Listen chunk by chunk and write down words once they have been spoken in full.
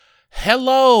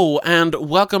Hello, and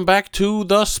welcome back to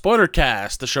the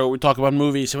Spoilercast, the show where we talk about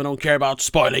movies and we don't care about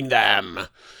spoiling them.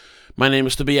 My name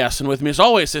is Tobias, and with me as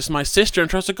always is my sister and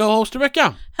trusted co-host,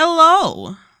 Rebecca.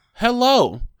 Hello.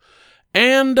 Hello.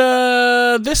 And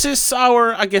this is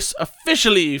our, I guess,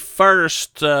 official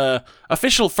first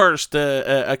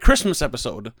Christmas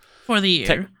episode. For the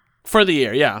year. For the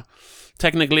year, yeah.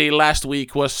 Technically, last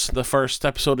week was the first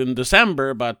episode in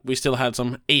December, but we still had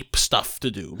some ape stuff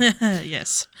to do.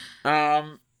 Yes.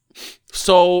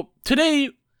 So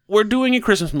today we're doing a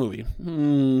Christmas movie,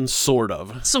 sort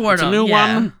of. It's a new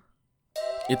one.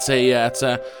 It's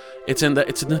in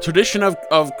the tradition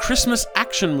of Christmas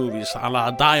action movies, a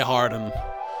la Die Hard and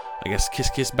I guess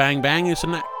Kiss Kiss Bang Bang is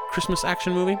a Christmas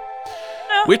action movie.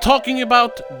 Yeah. We're talking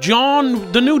about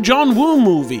the new John Woo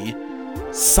movie,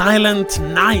 Silent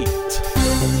Night.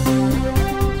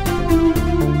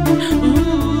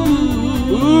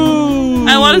 Ooh.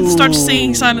 I wanted to start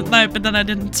singing Silent Night, but then I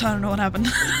didn't, so I don't know what happened.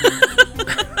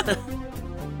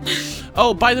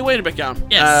 Oh, by the way, Rebecca.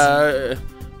 Yes.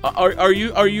 Are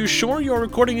you sure you're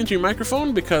recording into your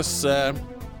microphone? Because the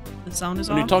sound is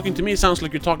when off. you're talking to me, it sounds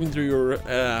like you're talking through your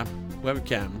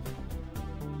webcam.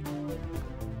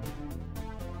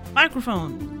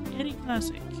 Microphone. Yeti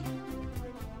Classic.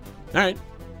 Alright.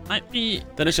 Might be.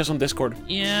 Then it's just on Discord.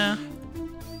 Yeah.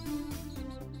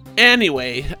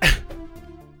 Anyway.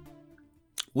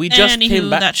 We just came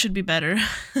back. That should be better.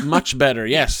 Much better,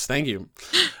 yes, thank you.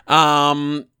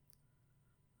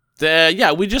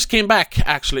 We just came back,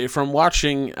 actually, from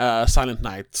watching Silent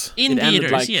Night. In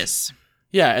theaters, yes.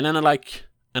 Yeah, and then like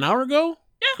an hour ago?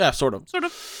 Yeah, sort of. Sort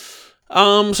of.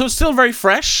 So it's still very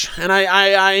fresh, and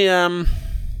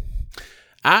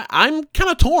I'm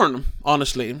kind of torn,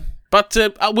 honestly. But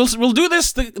we'll do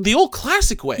this the old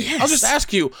classic way. Yes. I'll just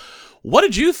ask you, what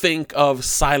did you think of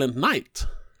Silent Night?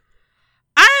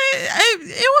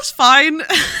 It was fine.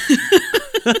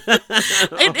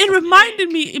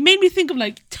 It made me think of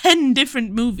like 10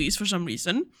 different movies for some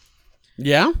reason.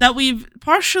 Yeah? That we've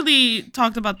partially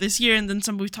talked about this year, and then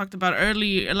some we've talked about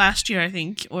last year, I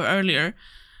think, or earlier.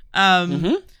 I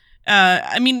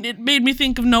mean, it made me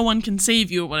think of No One Can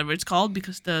Save You, or whatever it's called,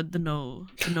 because the no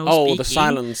Oh, speaking. the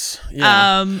silence.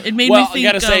 Yeah. It made me think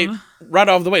I gotta say, right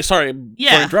off the way, sorry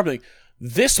Yeah. for interrupting.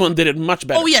 This one did it much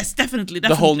better. Oh yes, definitely.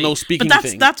 The whole no speaking but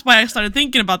thing. That's why I started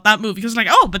thinking about that movie, because like,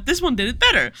 oh, but this one did it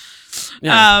better.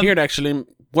 Yeah, here it actually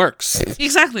works.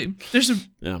 Exactly. There's a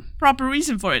proper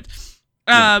reason for it.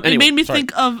 It made me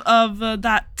think of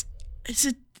that. Is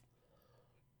it?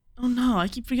 Oh no, I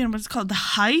keep forgetting what it's called. The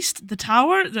Heist, the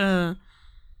Tower,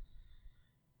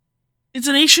 It's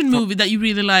an Asian movie that you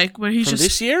really like, where he's from just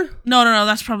this year. No,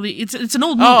 that's probably it's an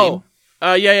old movie. Oh.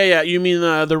 Yeah. You mean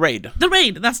The Raid? The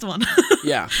Raid, that's the one.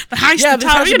 Yeah. The Heist, the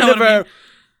Tower, you know what I mean.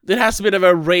 It has a bit of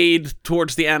a raid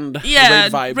towards the end. Yeah,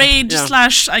 raid vibe. Raid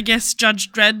 / I guess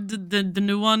Judge Dredd, the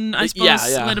new one, I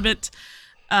suppose, a little bit.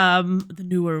 The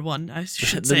newer one, I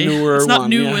should say. The newer one. It's not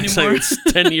new anymore. anymore. It's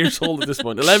 10 years old at this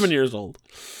point. 11 years old.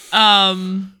 It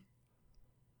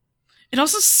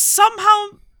also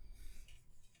somehow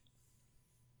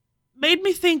made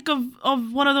me think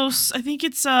of one of those, I think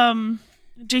it's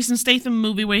Jason Statham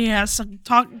movie where he has a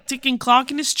ticking clock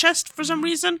in his chest for some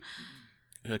reason.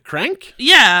 Crank?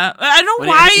 Yeah, I don't know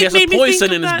why he it has made a me poison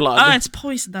think of in his that. blood. Oh, it's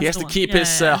poison. That's he has the to one. keep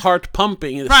his heart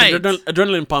pumping, right.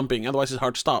 adrenaline pumping, otherwise his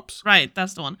heart stops. Right,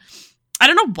 that's the one. I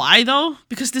don't know why though,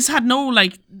 because this had no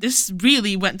this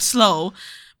really went slow.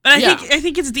 But I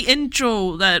think it's the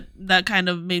intro that kind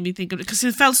of made me think of it, because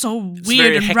it felt so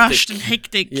weird and hectic. rushed and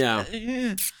hectic. Yeah.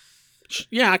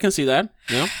 Yeah, I can see that.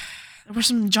 Yeah. There were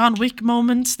some John Wick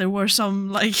moments. There were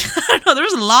some I don't know. There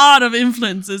was a lot of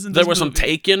influences in this There were some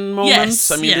Taken moments.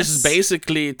 Yes, I mean, this is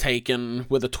basically Taken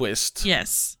with a twist.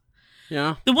 Yes.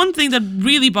 Yeah. The one thing that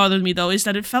really bothered me though is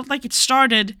that it felt like it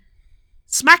started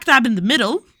smack dab in the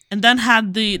middle and then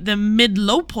had the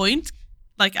mid-low point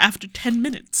after 10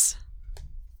 minutes.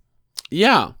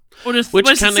 Yeah. Or what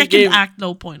is the second act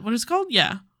low point? What is it called?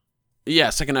 Yeah. Yeah,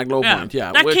 second act low point.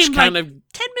 Yeah. That which came kind of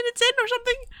 10 minutes in or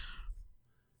something.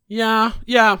 Yeah.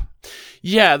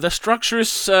 The structure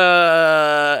is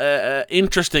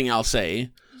interesting, I'll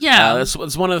say. Yeah.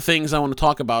 That's one of the things I want to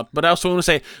talk about. But I also want to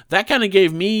say that kind of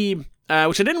gave me, which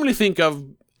I didn't really think of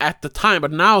at the time,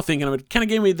 but now thinking of it, kind of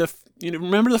gave me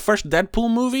remember the first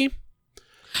Deadpool movie?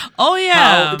 Oh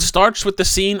yeah. How it starts with the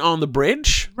scene on the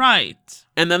bridge. Right.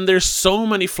 And then there's so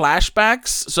many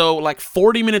flashbacks. So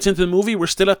 40 minutes into the movie, we're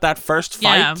still at that first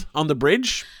fight on the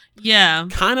bridge. Yeah.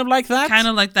 Kind of like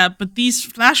that. But these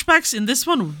flashbacks in this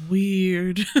one,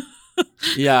 weird.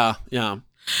 Yeah.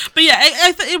 But yeah,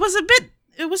 it was a bit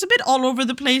it was a bit all over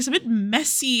the place, a bit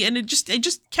messy, and I just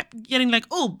kept getting like,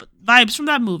 oh, vibes from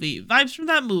that movie.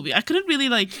 I couldn't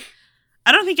really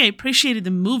I don't think I appreciated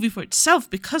the movie for itself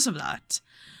because of that.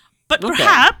 But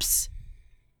perhaps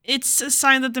it's a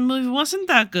sign that the movie wasn't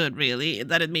that good, really,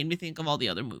 that it made me think of all the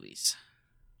other movies.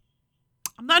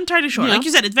 I'm not entirely sure. Yeah. Like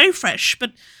you said, it's very fresh,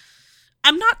 but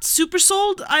I'm not super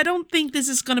sold. I don't think this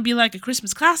is going to be like a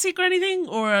Christmas classic or anything,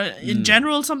 or in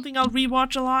general something I'll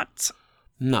rewatch a lot.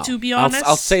 No. To be honest.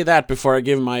 I'll say that before I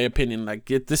give my opinion.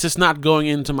 This is not going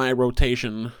into my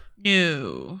rotation.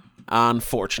 No.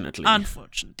 Unfortunately.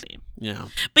 Yeah.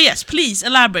 But yes, please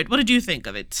elaborate. What did you think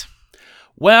of it?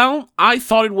 Well, I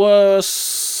thought it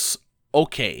was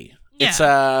okay. Yeah. It's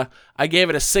I gave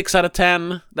it a 6 out of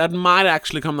 10. That might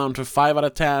actually come down to 5 out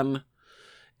of 10.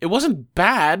 It wasn't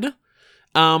bad.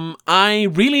 I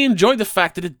really enjoyed the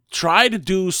fact that it tried to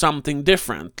do something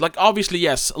different. Like, obviously,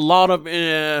 yes, a lot of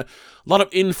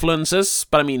influences,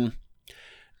 but I mean,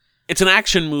 it's an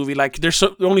action movie. Like, there's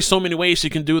only so many ways you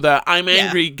can do the I'm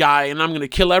angry guy and I'm gonna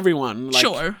kill everyone. Like,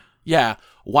 sure. Yeah.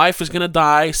 Wife is gonna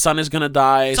die, son is gonna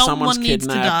die, someone's needs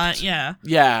kidnapped. To die, yeah.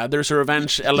 Yeah, there's a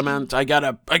revenge element. I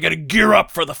gotta gear up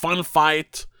for the final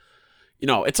fight. You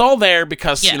know, it's all there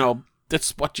because, you know,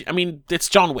 that's it's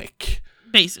John Wick.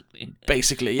 Basically,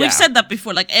 yeah. We've said that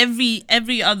before. Like,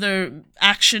 every other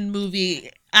action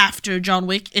movie after John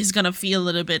Wick is gonna feel a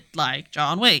little bit like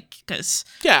John Wick, because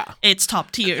it's top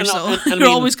tier, so you're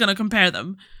always gonna compare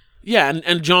them. Yeah,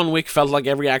 and John Wick felt like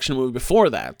every action movie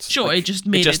before that. Sure, like, it just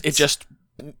made it. It just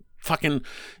fucking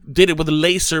did it with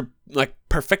laser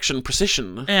perfection,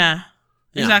 precision. Yeah.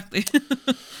 Exactly.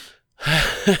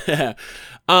 But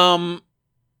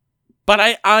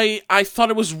I thought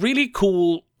it was really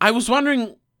cool. I was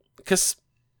wondering, because,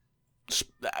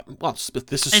 well,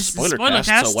 this is a spoiler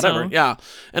cast, so whatever. Yeah.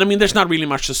 And I mean, there's not really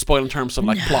much to spoil in terms of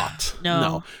plot.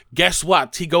 No. Guess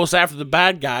what? He goes after the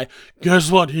bad guy.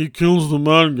 Guess what? He kills the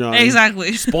bad guy.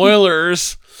 Exactly.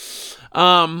 Spoilers.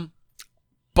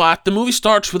 But the movie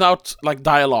starts without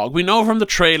dialogue. We know from the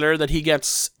trailer that he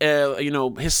gets,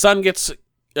 his son gets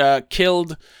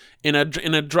killed in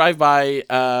a drive-by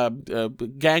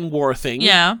gang war thing.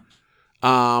 Yeah.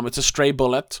 It's a stray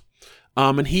bullet.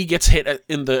 And he gets hit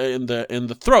in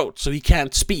the throat, so he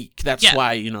can't speak. That's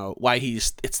why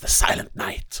it's the Silent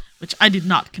Night, which I did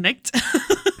not connect.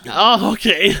 Oh,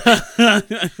 okay.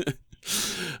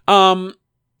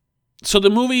 So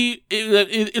the movie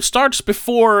it starts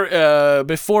before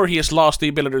he has lost the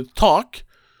ability to talk,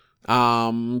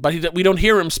 but we don't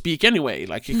hear him speak anyway.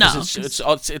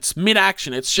 It's mid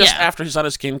action. It's just after his son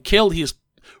is getting killed. He's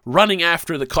running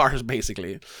after the cars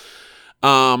basically.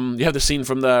 You have the scene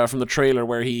from the trailer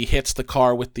where he hits the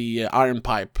car with the iron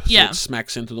pipe, so it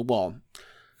smacks into the wall.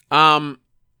 And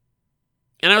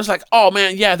I was like, oh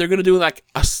man, yeah, they're gonna do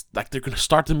they're gonna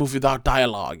start the movie without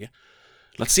dialogue.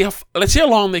 Let's see how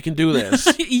long they can do this.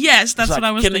 Yes, that's what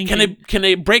I was thinking. Can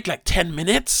they break 10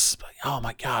 minutes? Oh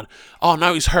my god. Oh,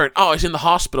 now he's hurt. Oh, he's in the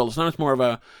hospital. So now it's more of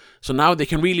a. So now they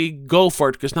can really go for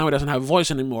it because now he doesn't have a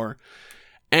voice anymore.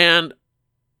 And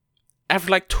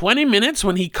after 20 minutes,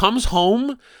 when he comes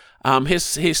home,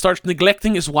 he starts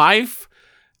neglecting his wife.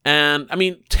 And I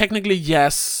mean, technically,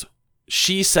 yes,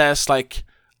 she says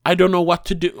I don't know what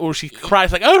to do, or she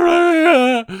cries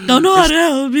oh, don't know how to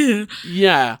help you.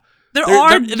 Yeah.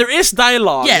 There is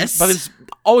dialogue, yes, but it's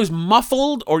always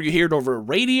muffled, or you hear it over a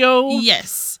radio.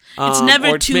 Yes, it's never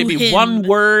or it's to maybe him. One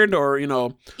word, or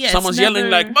someone's yelling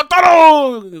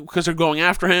Mataro because they're going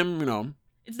after him.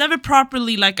 It's never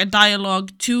properly a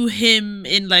dialogue to him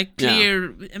in clear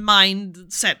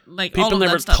mindset. People all of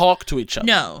never that stuff. Talk to each other.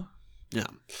 No. Yeah.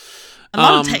 A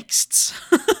lot of texts.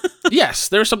 Yes,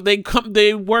 there's some.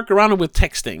 They work around it with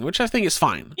texting, which I think is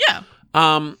fine. Yeah.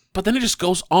 But then it just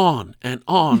goes on and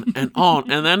on and on,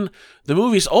 and then the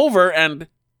movie's over and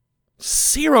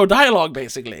zero dialogue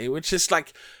basically, which is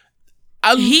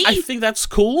I think that's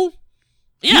cool.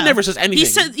 Yeah. He never says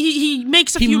anything. He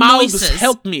makes a few noises. He mouths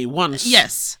 "help me" once.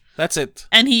 Yes. That's it.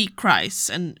 And he cries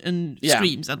and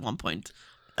screams at one point.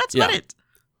 That's about it.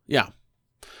 Yeah.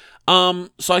 So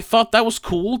I thought that was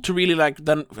cool to really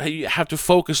then you have to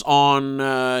focus on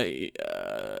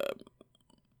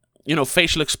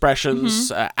facial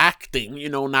expressions,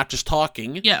 acting, not just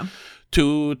talking. Yeah.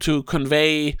 To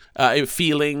convey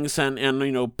feelings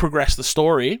and progress the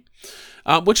story,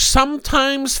 which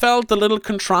sometimes felt a little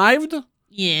contrived.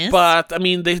 Yes. But I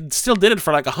mean, they still did it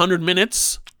for 100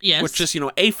 minutes. Yes. Which is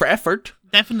A for effort.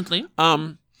 Definitely.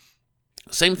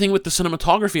 Same thing with the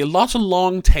cinematography. Lots of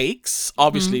long takes,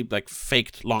 obviously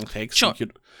faked long takes. Sure.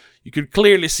 You could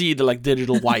clearly see the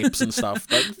digital wipes and stuff.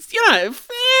 But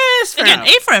again,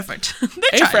 A for effort.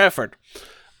 A for effort.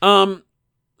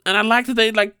 And I like that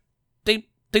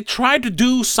they tried to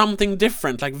do something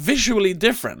different, like visually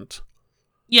different.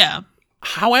 Yeah.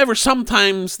 However,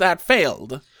 sometimes that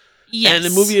failed. Yes. And the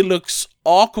movie looks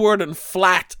awkward and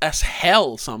flat as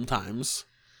hell sometimes.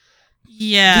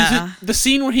 Yeah. The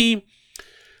scene where he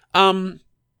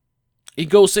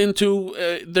goes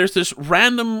into, there's this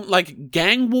random, like,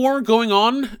 gang war going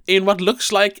on in what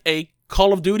looks like a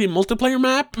Call of Duty multiplayer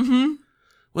map. Mm-hmm.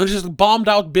 When there's just bombed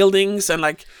out buildings and,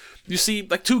 like, you see,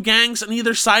 like, two gangs on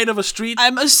either side of a street.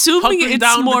 I'm assuming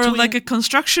it's more of, like, a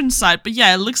construction site, but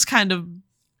yeah, it looks kind of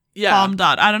bombed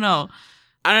out. I don't know.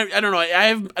 I don't know.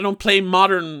 I don't play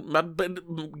modern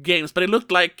games, but it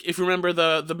looked like, if you remember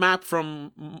the map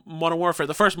from Modern Warfare,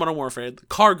 the first Modern Warfare,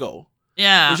 Cargo.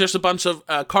 Yeah. There's just a bunch of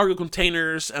cargo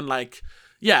containers and, like,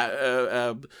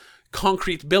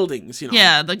 concrete buildings, you know.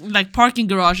 Yeah, like parking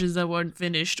garages that weren't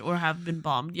finished or have been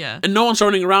bombed, yeah. And no one's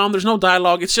running around, there's no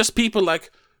dialogue, it's just people, like,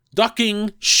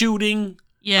 ducking, shooting.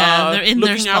 Yeah, they're in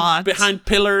their spots. Looking up behind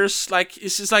pillars, like,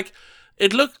 it's just like,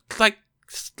 it looked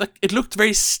it looked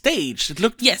very staged. It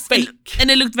looked fake. And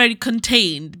it looked very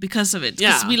contained because of it.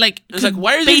 Yeah. We, like, it's like,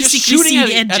 why are they just shooting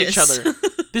at each other?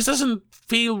 This doesn't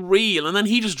feel real. And then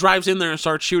he just drives in there and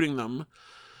starts shooting them.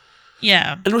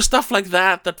 Yeah. And there was stuff like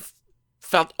that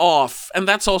felt off. And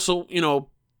that's also, you know,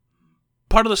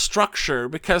 part of the structure,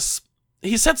 because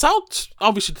he sets out,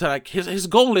 obviously, to, like, his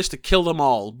goal is to kill them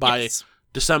all by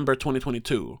December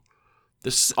 2022.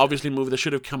 This obviously movie that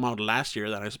should have come out last year,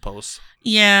 then, I suppose.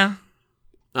 Yeah.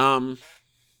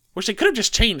 Which they could have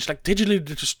just changed, like, digitally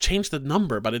just changed the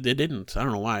number, but they didn't. I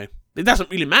don't know why. It doesn't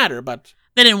really matter, but...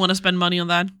 They didn't want to spend money on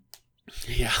that.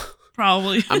 Yeah.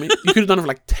 Probably. I mean, you could have done it for,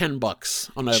 like,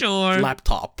 $10 on a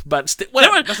laptop, but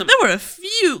whatever. There were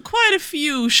quite a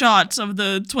few shots of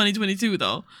the 2022,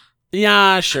 though.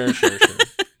 Yeah, sure.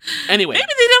 Anyway.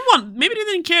 Maybe they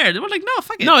didn't care. They were like, no,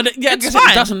 fuck it. No, I guess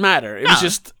it doesn't matter. It was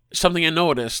just something I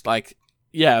noticed, like,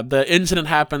 yeah, the incident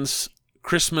happens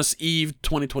Christmas Eve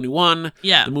 2021.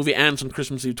 Yeah. The movie ends on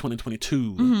Christmas Eve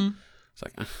 2022. Mm-hmm. It's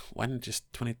like, why didn't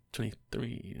just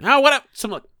 2023? Oh, whatever.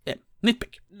 Something like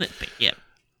nitpick, yeah.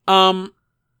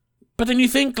 But then you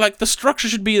think, like, the structure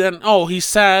should be then, oh, he's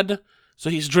sad, so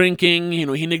he's drinking, you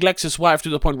know, he neglects his wife to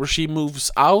the point where she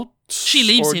moves out. She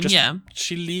leaves him, yeah.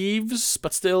 She leaves,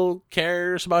 but still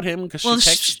cares about him because she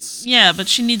texts. Yeah, but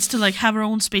she needs to, like, have her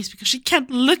own space because she can't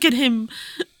look at him.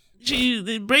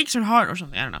 It breaks her heart or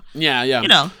something. I don't know. Yeah. You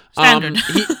know, standard.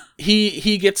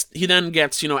 He then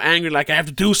gets, you know, angry, like, I have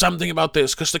to do something about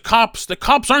this because the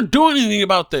cops aren't doing anything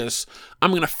about this.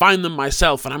 I'm gonna find them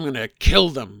myself and I'm gonna kill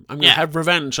them. I'm gonna have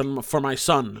revenge for my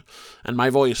son and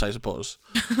my voice, I suppose.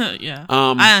 Yeah.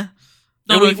 I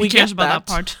don't know if he cares about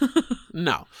that part.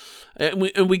 No,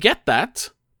 and we get that.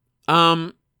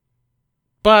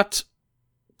 But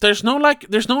there's no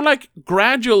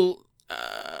gradual.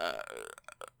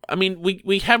 I mean,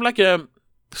 we have, like, a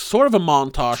sort of a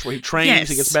montage where he trains, yes.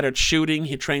 He gets better at shooting,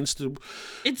 he trains to work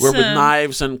with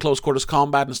knives and close quarters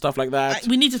combat and stuff like that.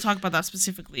 We need to talk about that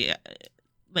specifically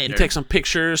later. He takes some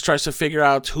pictures, tries to figure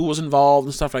out who was involved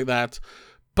and stuff like that.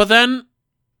 But then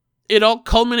it all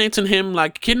culminates in him,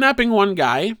 like, kidnapping one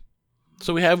guy.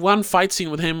 So we have one fight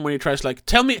scene with him where he tries, like,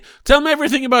 tell me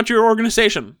everything about your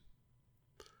organization.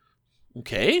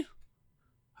 Okay.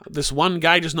 This one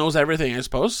guy just knows everything, I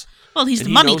suppose. Well, he's the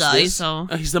money guy, so...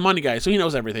 he's the money guy, so he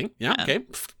knows everything. Yeah, okay.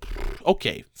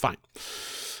 Okay, fine.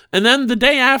 And then the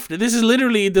day after, this is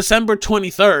literally December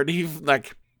 23rd, he's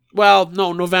like, well,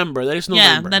 no, November. That is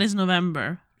November. Yeah, that is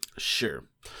November. Sure.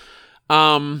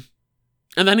 And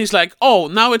then he's like, oh,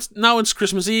 now it's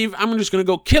Christmas Eve, I'm just gonna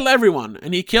go kill everyone.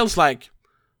 And he kills, like,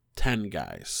 10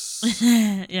 guys.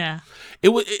 Yeah.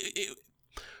 It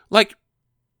like,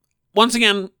 once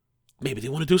again... Maybe they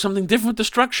want to do something different with the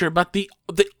structure, but the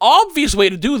obvious way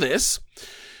to do this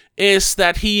is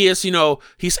that he is, you know,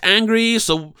 he's angry,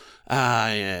 so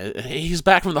he's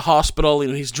back from the hospital, you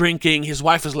know, he's drinking, his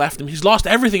wife has left him, he's lost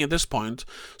everything at this point,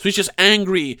 so he's just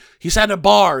angry, he's at a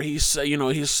bar, he's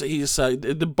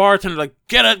the bartender, like,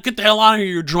 get the hell out of here,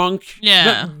 you're drunk,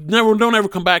 don't ever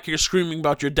come back here screaming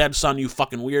about your dead son, you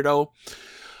fucking weirdo,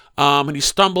 and he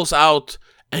stumbles out,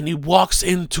 and he walks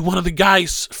into one of the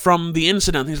guys from the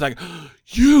incident. He's like,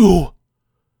 you!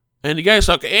 And the guy's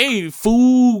like, hey,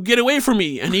 fool, get away from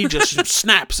me. And he just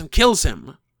snaps and kills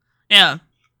him. Yeah.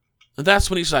 And that's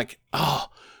when he's like, oh,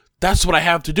 that's what I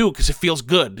have to do because it feels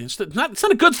good. It's not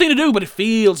a good thing to do, but it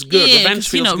feels good. Yeah, revenge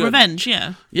feels good. Revenge,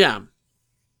 yeah. Yeah.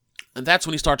 And that's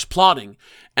when he starts plotting.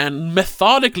 And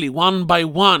methodically, one by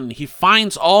one, he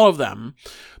finds all of them,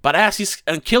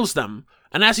 and kills them.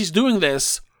 And as he's doing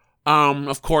this...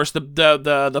 of course,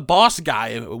 the boss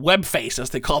guy, Webface,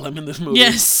 as they call him in this movie.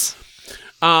 Yes.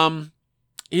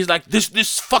 He's like,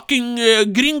 this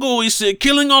fucking gringo is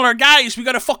killing all our guys. We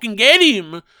gotta fucking get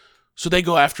him. So they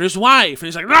go after his wife, and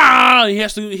he's like, ah! He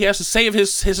has to save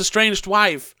his estranged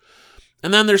wife.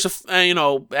 And then there's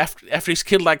after he's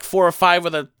killed like 4 or 5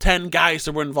 of the 10 guys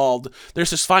that were involved,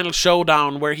 there's this final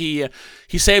showdown where he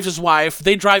saves his wife.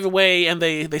 They drive away and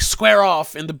they square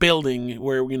off in the building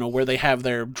where they have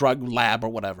their drug lab or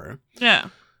whatever. Yeah.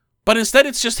 But instead,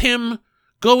 it's just him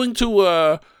going to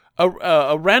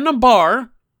a random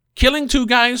bar, killing 2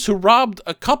 guys who robbed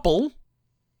a couple,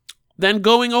 then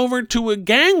going over to a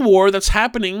gang war that's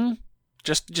happening.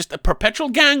 Just a perpetual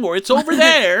gang war. It's over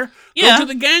there. Yeah. Go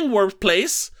to the gang war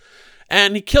place.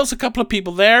 And he kills a couple of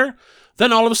people there.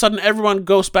 Then all of a sudden, everyone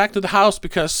goes back to the house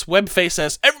because Webface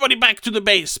says, everybody back to the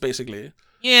base, basically.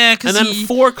 Yeah, because And then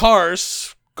 4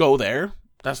 cars go there.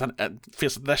 That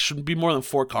shouldn't be more than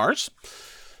 4 cars.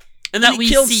 And then that we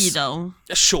see, though.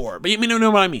 Sure, but you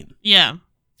know what I mean. Yeah.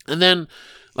 And then,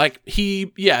 like, he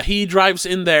drives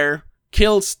in there,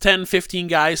 kills 10, 15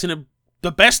 guys in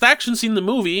the best action scene in the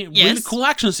movie. Yes. Really cool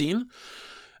action scene.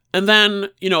 And then,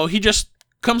 he just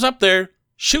comes up there,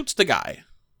 shoots the guy.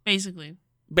 Basically.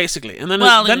 And then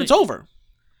it's over.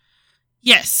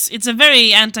 Yes, it's a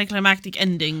very anticlimactic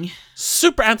ending.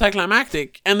 Super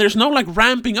anticlimactic, and there's no, like,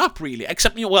 ramping up, really.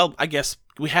 Except, I guess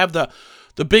we have the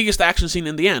biggest action scene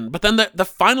in the end. But then the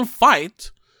final fight,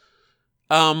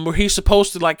 where he's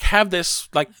supposed to, like, have this,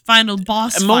 like... final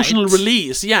boss emotional fight.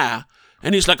 Release, yeah.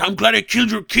 And he's like, I'm glad I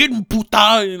killed your kid,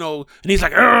 puta, And he's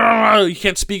like, argh! He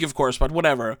can't speak, of course, but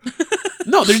whatever.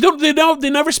 No, they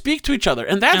never speak to each other.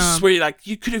 And that's where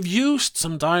you could have used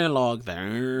some dialogue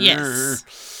there. Yes.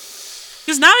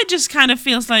 Because now it just kind of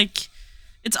feels like,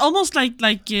 it's almost like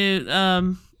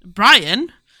Brian.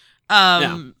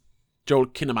 Joel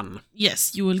Kinnaman.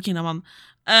 Yes, Joel Kinnaman.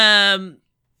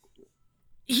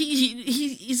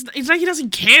 He's like he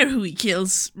doesn't care who he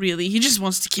kills, really. He just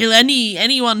wants to kill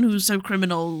anyone who's a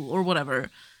criminal or whatever.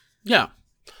 Yeah.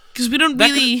 Because we don't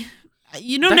really,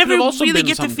 never really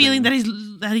get the feeling that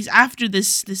he's after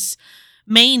this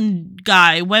main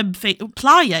guy,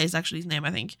 Playa is actually his name,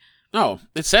 I think. Oh,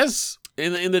 it says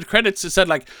in the credits, it said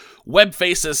like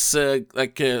Webface's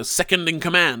second in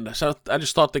command. So I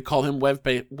just thought they call him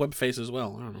Webface as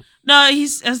well. I don't know. No, I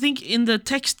think in the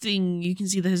texting you can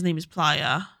see that his name is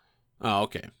Playa. Oh,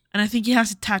 okay. And I think he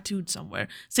has it tattooed somewhere.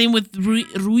 Same with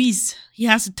Ruiz. He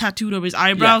has it tattooed over his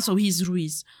eyebrow, so he's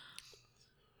Ruiz.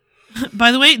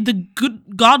 By the way, the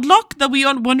good Godlock that we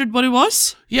wondered what it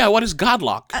was. Yeah, what is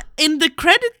Godlock? In the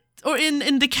credit or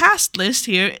in the cast list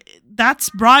here, that's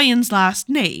Brian's last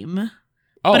name.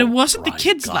 Oh, but it wasn't Brian the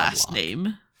kid's Godlock. last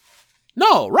name.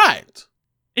 No, right.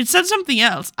 It said something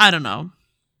else. I don't know.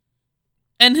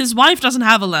 And his wife doesn't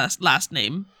have a last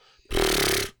name.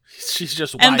 She's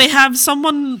just wife. And they have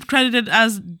someone credited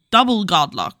as Double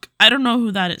Godlock. I don't know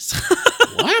who that is.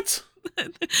 What?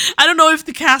 I don't know if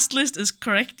the cast list is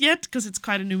correct yet, because it's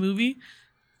quite a new movie.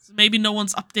 So maybe no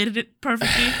one's updated it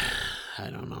perfectly. I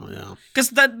don't know, yeah. Because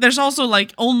there's also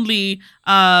like only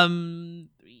 5,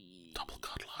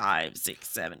 6,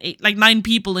 7, 8, like 9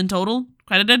 people in total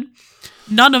credited.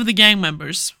 None of the gang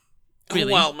members.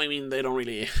 Really. Well, I mean, they're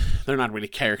not really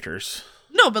characters.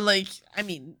 No, but like, I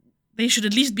mean, they should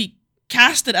at least be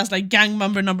casted as like gang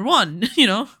member number 1,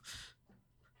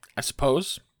 I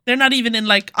suppose. They're not even in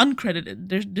like uncredited.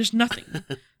 There's nothing.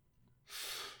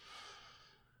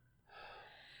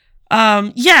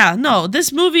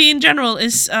 This movie in general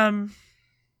is I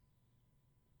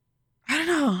don't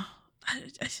know.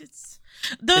 It's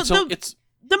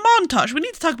the montage. We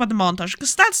need to talk about the montage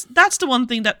because that's the one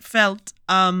thing that felt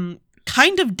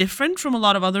kind of different from a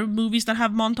lot of other movies that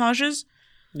have montages.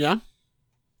 Yeah.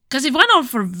 Because it went on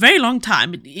for a very long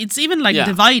time. It's even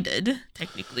divided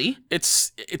technically.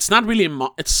 It's not really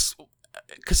it's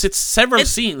because it's several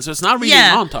scenes, so it's not really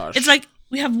a montage. It's like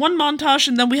we have one montage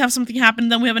and then we have something happen,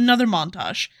 and then we have another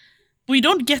montage. We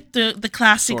don't get the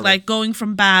classic sort of. like going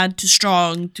from bad to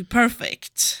strong to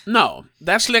perfect. No,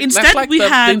 that's like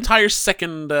the entire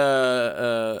second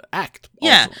act.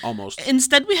 Almost.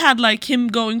 Instead, we had like him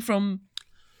going from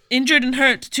injured and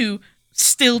hurt to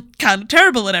still kind of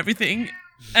terrible at everything,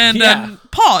 and then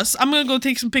pause. I'm gonna go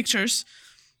take some pictures,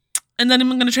 and then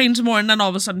I'm gonna train some more, and then all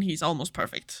of a sudden he's almost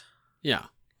perfect. Yeah.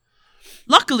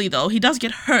 Luckily, though, he does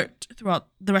get hurt throughout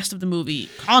the rest of the movie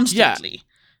constantly. Yeah.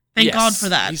 Thank God for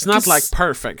that. He's not like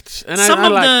perfect, and some I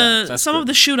like that. Some of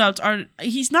the shootouts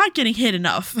he's not getting hit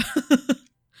enough.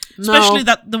 Especially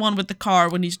the one with the car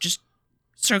when he's just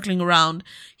circling around.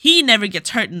 He never gets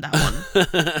hurt in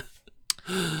that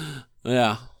one.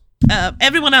 Yeah.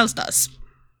 Everyone else does,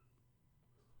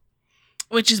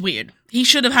 which is weird. He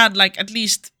should have had like at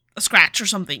least a scratch or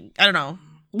something. I don't know.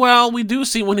 Well, we do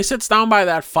see when he sits down by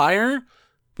that fire,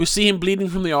 we see him bleeding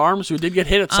from the arm, so he did get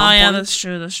hit at some point. Oh, yeah, that's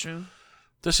true.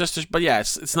 But yeah,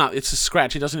 it's not. It's a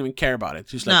scratch. He doesn't even care about it.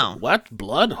 He's like, what?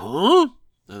 Blood? Huh?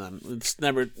 And then it's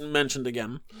never mentioned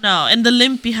again. No, and the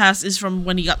limp he has is from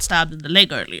when he got stabbed in the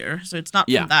leg earlier, so it's not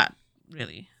from that,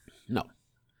 really. No.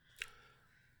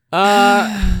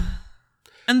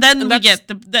 And then we get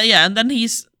and then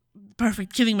he's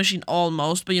perfect killing machine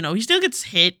almost, but he still gets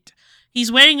hit.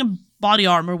 He's wearing a body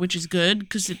armor, which is good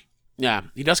because it. Yeah,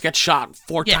 he does get shot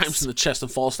 4 times in the chest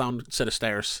and falls down a set of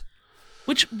stairs.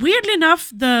 Which, weirdly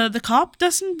enough, the cop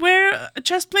doesn't wear a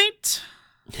chest plate.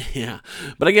 Yeah,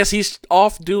 but I guess he's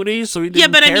off duty, so he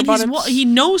didn't care about it. He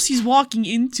knows he's walking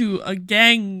into a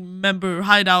gang member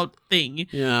hideout thing.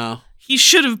 Yeah. He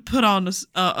should have put on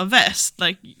a vest,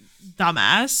 like,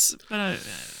 dumbass. But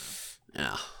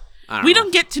we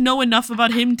don't get to know enough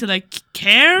about him to, like,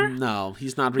 care. No,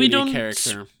 he's not really a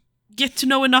character. Get to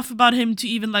know enough about him to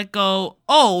even, like, go,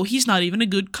 oh, he's not even a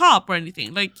good cop or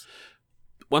anything. Like,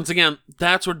 once again,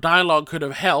 that's where dialogue could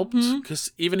have helped,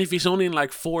 because even if he's only in,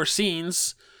 like, 4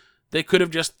 scenes, they could have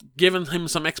just given him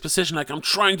some exposition, like, I'm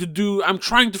trying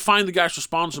to find the guys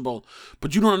responsible,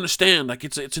 but you don't understand, like,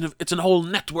 it's a whole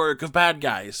network of bad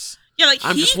guys. Yeah, like,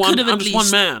 I'm just one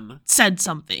man. Said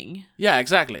something. Yeah,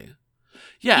 exactly.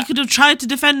 Yeah. He could have tried to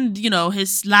defend,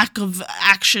 his lack of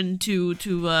action to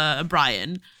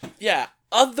Brian. Yeah.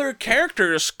 Other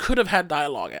characters could have had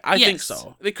dialogue. I think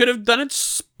so. They could have done it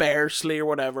sparsely or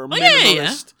whatever,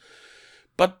 minimalist.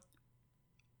 But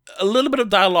a little bit of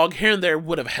dialogue here and there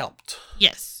would have helped.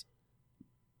 Yes.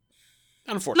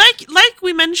 Unfortunately. Like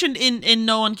we mentioned in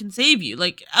No One Can Save You,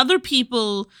 like other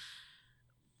people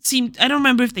seemed, I don't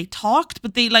remember if they talked,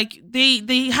 but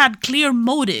they had clear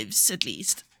motives at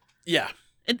least. Yeah.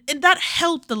 And that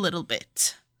helped a little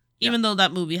bit. Even though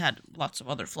that movie had lots of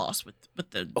other flaws with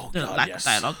the lack of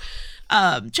dialogue.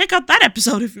 Check out that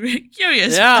episode if you're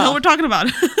curious what we're talking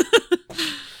about.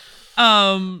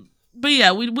 But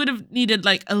yeah, we would have needed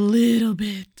like a little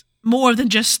bit more than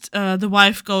just the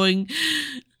wife going,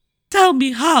 tell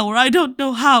me how, or I don't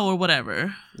know how, or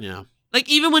whatever. Yeah. Like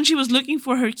even when she was looking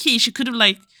for her key, she could have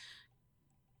like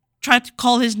tried to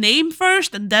call his name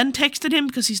first and then texted him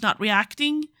because he's not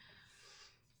reacting.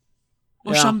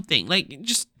 Or something, like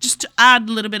just to add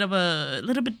a little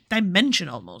bit dimension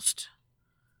almost.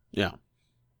 Yeah.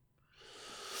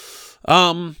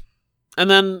 And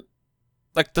then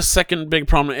like the second big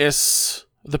problem is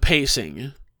the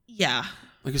pacing. Yeah.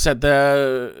 Like you said,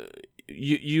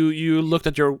 you looked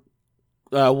at your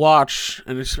watch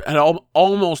and it had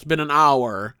almost been an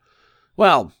hour.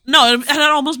 Well, no, it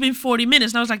had almost been 40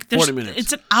 minutes. And I was like, 40 minutes.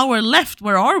 It's an hour left.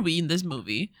 Where are we in this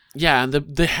movie? Yeah, and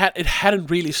it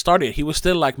hadn't really started. He was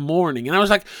still like mourning, and I was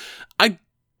like,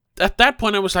 at that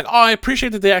point I was like, oh, I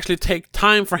appreciate that they actually take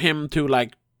time for him to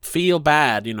like feel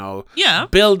bad, Yeah.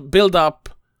 Build up,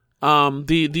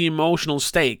 the emotional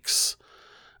stakes.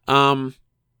 But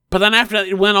then after that,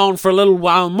 it went on for a little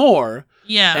while more.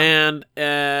 Yeah. And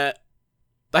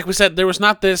like we said, there was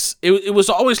not this. It was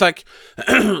always like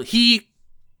he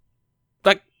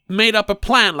like made up a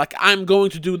plan. Like I'm going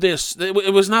to do this.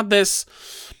 It was not this.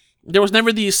 There was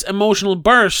never these emotional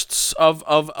bursts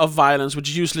of violence, which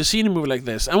you usually see in a movie like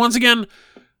this. And once again,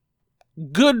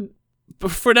 good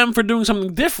for them for doing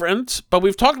something different. But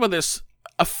we've talked about this.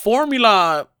 A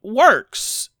formula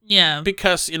works. Yeah.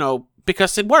 Because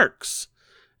it works.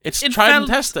 It's tried and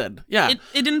tested. Yeah.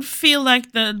 It didn't feel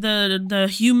like the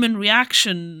human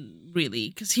reaction really,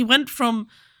 because he went from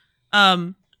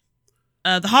the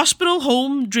hospital,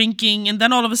 home, drinking, and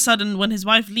then all of a sudden when his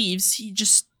wife leaves, he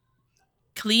just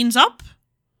cleans up.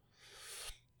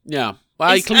 Yeah.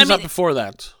 Well, he cleans up before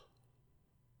that.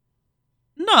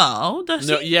 No, does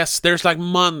he? Yes, there's like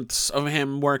months of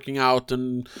him working out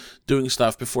and doing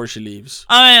stuff before she leaves.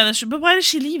 Oh yeah, that's true. But why does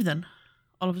she leave then?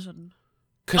 All of a sudden.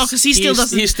 Because he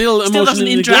still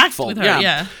emotionally interact with her.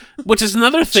 Yeah. Which is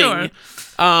another thing.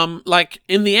 Sure. Like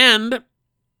in the end,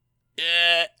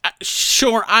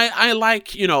 sure, I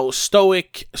like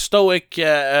stoic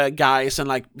guys, and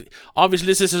like obviously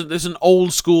this is an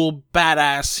old school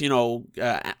badass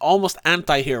almost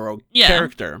anti-hero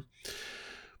character.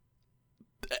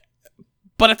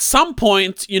 But at some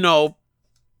point,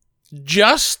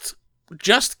 just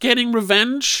getting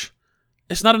revenge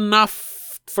is not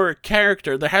enough for a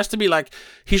character. There has to be like,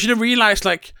 he should have realized,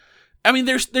 like, I mean,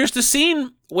 there's the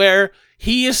scene where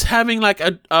he is having like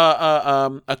a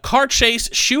car chase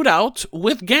shootout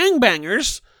with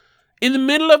gangbangers in the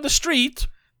middle of the street,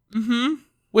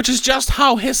 which is just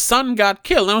how his son got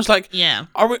killed. And I was like, yeah,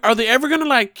 are they ever gonna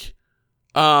like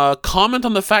comment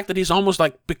on the fact that he's almost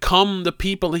like become the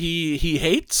people he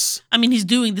hates. I mean, he's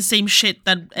doing the same shit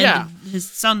that ended his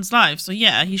son's life, so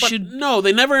yeah, he should. No,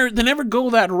 they never go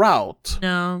that route.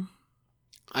 No,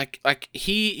 like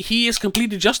he is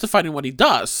completely justified in what he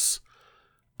does.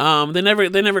 They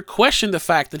never question the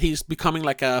fact that he's becoming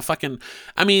like a fucking.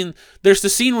 I mean, there's the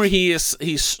scene where he's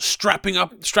strapping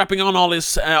on all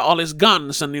his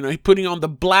guns, and he's putting on the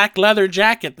black leather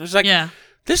jacket. There's like,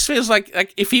 this feels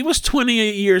like if he was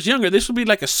 28 years younger, this would be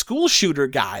like a school shooter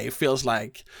guy. It feels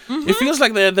like. Mm-hmm. It feels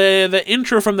like the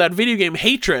intro from that video game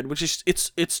Hatred, which is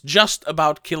it's just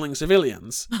about killing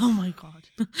civilians. Oh my god.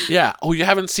 Yeah. Oh, you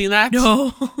haven't seen that?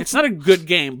 No. It's not a good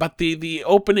game, but the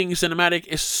opening cinematic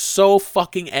is so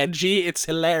fucking edgy. It's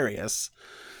hilarious.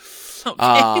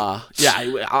 Okay.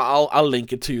 Yeah. I'll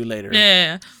link it to you later.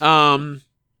 Yeah.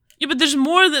 Yeah, but there's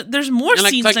more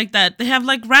scenes like that. They have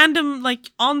like random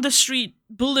on the street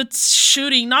bullets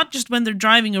shooting, not just when they're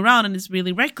driving around and it's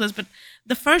really reckless, but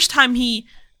the first time he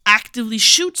actively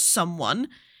shoots someone,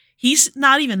 he's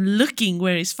not even looking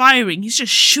where he's firing. He's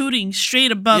just shooting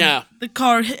straight above the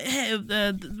car,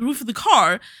 the roof of the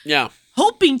car. Yeah.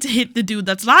 Hoping to hit the dude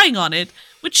that's lying on it,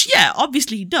 which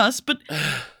obviously he does, but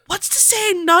what's to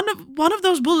say one of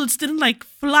those bullets didn't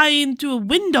fly into a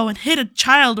window and hit a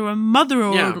child or a mother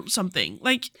or something?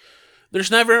 There's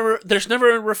never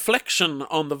a reflection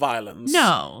on the violence.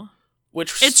 No.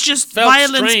 Which it's just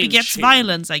violence begets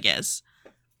violence, I guess.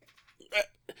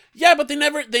 Yeah, but they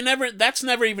never that's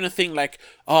never even a thing no,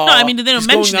 I mean, they don't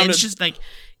mention it. It's just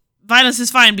violence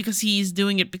is fine because he's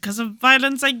doing it because of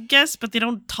violence, I guess, but they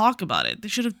don't talk about it. They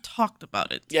should have talked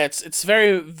about it. Yeah, it's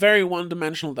very, very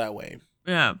one-dimensional that way.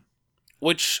 Yeah.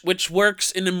 Which works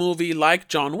in a movie like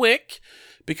John Wick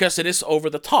because it is over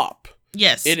the top.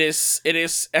 Yes. It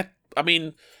is I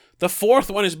mean, the fourth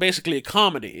one is basically a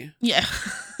comedy. Yeah.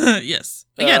 Yes.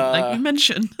 Again, like we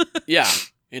mentioned. Yeah.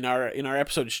 In our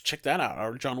episode, you should check that out,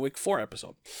 our John Wick 4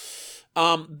 episode.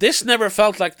 This never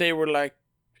felt like they were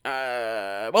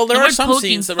well, there are some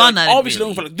scenes that were obviously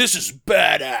don't feel like this is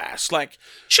badass.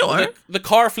 Sure, the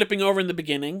car flipping over in the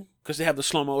beginning because they have the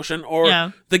slow motion,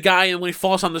 or the guy when he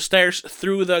falls on the stairs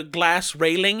through the glass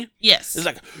railing. Yes, it's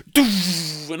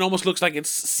it almost looks like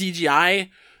it's CGI,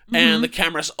 and the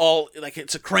camera's all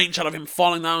it's a crane shot of him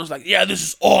falling down. It's this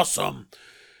is awesome.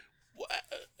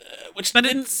 But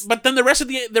then the rest of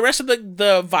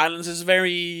the violence is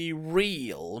very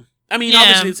real. I mean,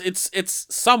 obviously it's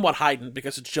somewhat heightened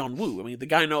because it's John Woo. I mean, the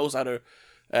guy knows how to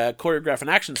choreograph an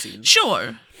action scene.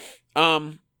 Sure.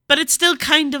 But it's still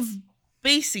kind of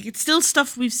basic. It's still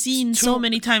stuff we've seen so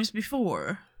many times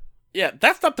before. Yeah,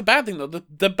 that's not the bad thing though.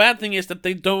 The bad thing is that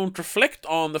they don't reflect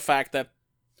on the fact that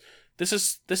this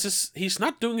is he's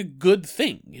not doing a good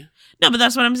thing. No, but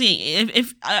that's what I'm saying.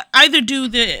 If either do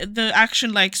the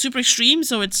action super extreme,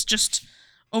 so it's just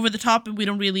over the top and we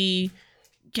don't really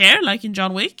care, like in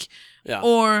John Wick,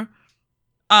 or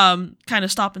kind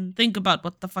of stop and think about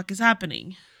what the fuck is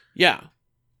happening. Yeah,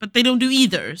 but they don't do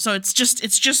either. So it's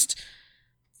just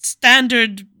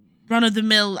standard run of the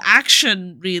mill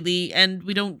action, really, and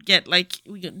we don't get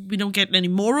we don't get any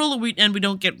moral, and we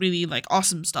don't get really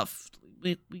awesome stuff.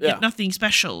 We get nothing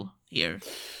special here.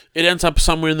 It ends up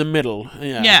somewhere in the middle.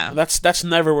 Yeah. That's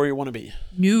never where you want to be.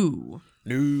 No.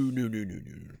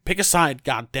 Pick a side,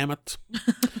 god damn it.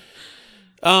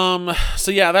 So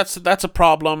yeah, that's a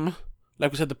problem.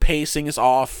 Like we said, the pacing is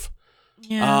off.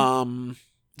 Yeah.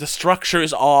 The structure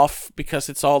is off because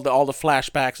it's all the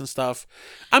flashbacks and stuff.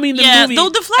 I mean, the movie, though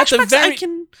the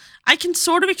flashbacks I can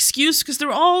sort of excuse because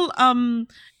they're all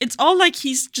it's all like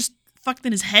he's just fucked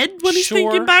in his head when he's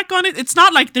thinking back on it. It's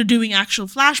not like they're doing actual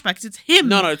flashbacks. It's him.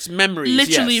 No, it's memories.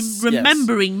 Literally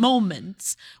remembering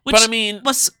moments, which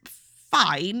was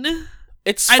fine.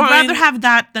 I'd rather have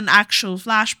that than actual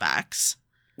flashbacks.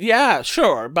 Yeah,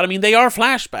 sure. But I mean, they are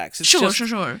flashbacks. It's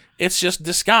sure. It's just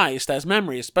disguised as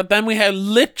memories. But then we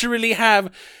literally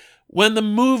have, when the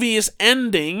movie is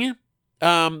ending,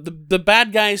 the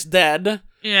bad guy's dead.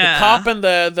 Yeah. The cop and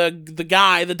the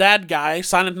guy, the dad guy,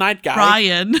 Silent Night guy.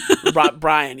 Brian.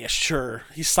 Brian, yeah, sure.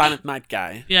 He's Silent Night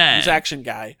guy. Yeah. He's action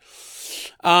guy.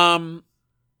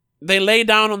 They lay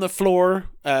down on the floor.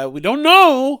 We don't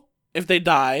know if they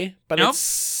die, but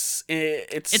it's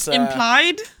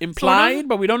implied. Implied, sort of?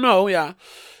 But we don't know, yeah.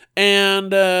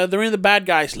 And they're in the bad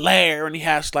guy's lair, and he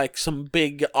has some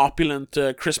big opulent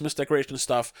Christmas decoration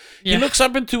stuff. Yeah. He looks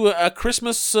up into a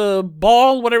Christmas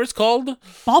ball, whatever it's called.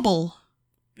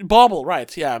 Bauble,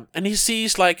 right, yeah. And he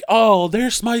sees oh,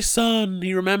 there's my son.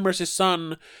 He remembers his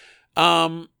son.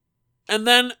 And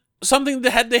then something they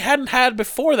hadn't had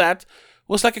before that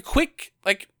was a quick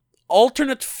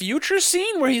alternate future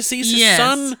scene where he sees his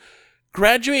son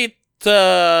graduate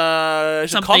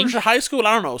college or high school.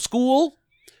 I don't know, school.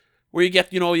 Where you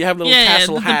get, you have a little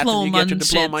tassel hat and you get your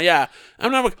diploma. Shit. Yeah.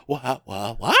 I'm not like,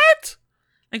 what?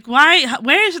 Like, why?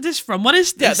 Where is this from? What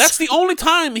is this? Yeah, that's the only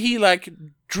time he,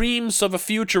 dreams of a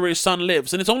future where his son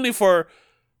lives. And it's only for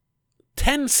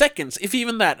 10 seconds, if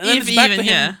even that. And then it's back to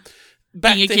him,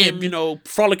 back to him,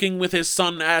 frolicking with his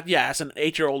son as an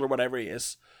 8-year-old or whatever he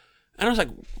is. And I was like,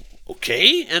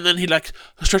 okay. And then he,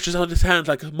 stretches out his hands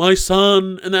like, my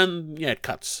son. And then, it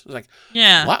cuts. It's like,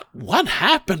 what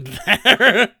happened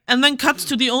there? And then cuts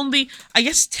to the only, I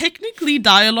guess, technically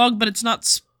dialogue, but it's not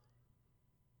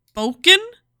spoken.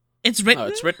 It's written. Oh,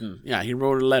 it's written. Yeah, he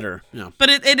wrote a letter. Yeah. But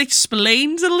it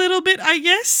explains a little bit, I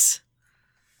guess.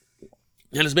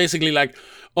 And it's basically like,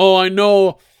 oh, I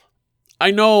know,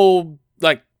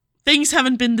 things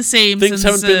haven't been the same since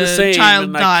the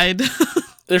child died.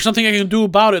 There's nothing I can do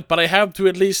about it, but I have to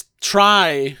at least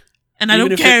try. And I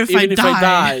don't care if I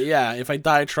die. Yeah, if I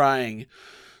die trying.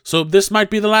 So this might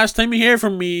be the last time you hear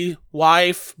from me,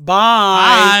 wife.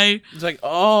 Bye. It's like,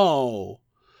 oh.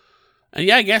 And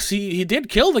I guess he did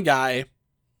kill the guy.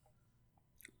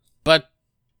 But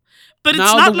it's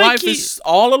now not the like wife is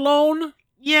all alone?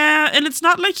 Yeah, and it's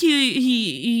not like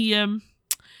he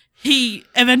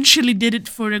eventually did it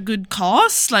for a good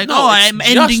cause. Like, I'm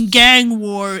ending gang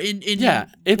war in wherever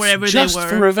they were. It's just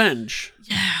for revenge.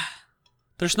 Yeah.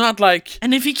 There's not like...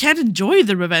 And if he can't enjoy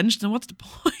the revenge, then what's the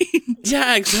point?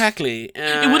 Yeah, exactly.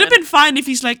 It would have been fine if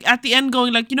he's at the end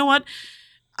going you know what?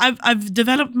 I've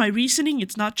developed my reasoning.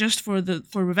 It's not just for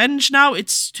revenge now.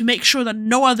 It's to make sure that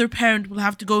no other parent will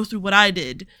have to go through what I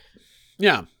did.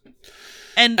 Yeah.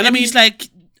 And I mean, he's like,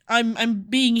 I'm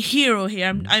being a hero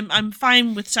here. I'm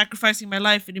fine with sacrificing my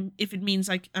life if it means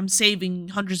I'm saving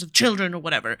hundreds of children or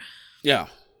whatever. Yeah.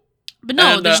 But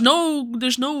no, there's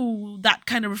no that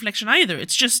kind of reflection either.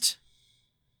 It's just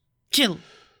kill.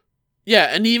 Yeah,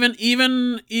 and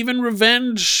even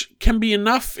revenge can be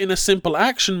enough in a simple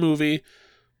action movie.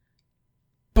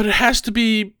 But it has to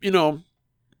be,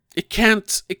 it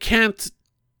can't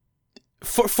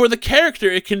for the character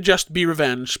it can just be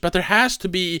revenge, but there has to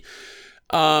be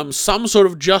some sort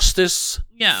of justice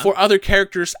for other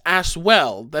characters as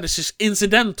well. That is just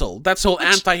incidental. That's the whole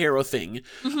anti-hero thing.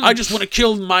 Mm-hmm. I just want to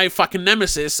kill my fucking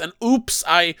nemesis, and oops,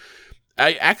 I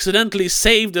accidentally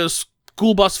saved a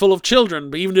school bus full of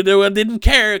children, but even though I didn't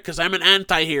care because I'm an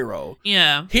anti-hero.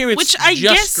 Yeah. Here it's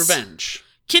just revenge.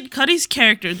 Kid Cudi's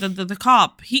character, the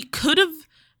cop, he could have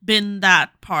been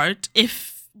that part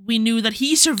if we knew that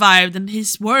he survived and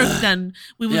his work. Then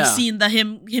we would have seen that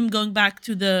him going back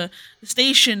to the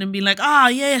station and be like,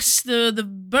 yes,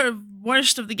 the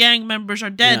worst of the gang members are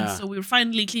dead, so we're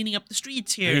finally cleaning up the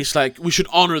streets here. And he's like, we should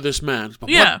honor this man. But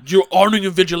what? You're honoring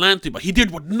a vigilante, but he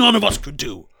did what none of us could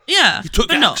do. Yeah, he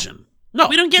took action. No,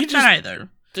 we don't get that either.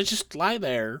 They just lie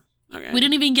there. Okay. We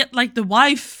didn't even get the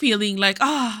wife feeling like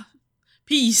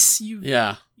peace.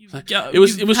 It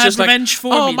was just revenge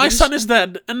for me. My son is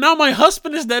dead, and now my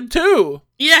husband is dead too.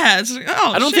 Yeah, it's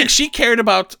I don't think she cared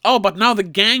about. But now the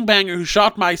gangbanger who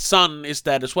shot my son is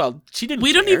dead as well. She didn't.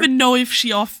 We don't even know if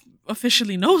she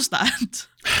officially knows that.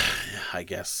 I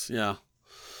guess, yeah.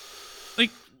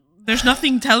 There's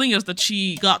nothing telling us that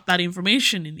she got that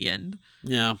information in the end.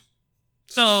 Yeah.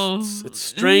 So it's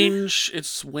strange.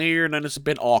 It's weird, and it's a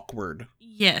bit awkward.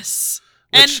 Yes.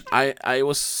 Which I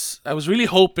was really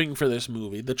hoping for this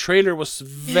movie. The trailer was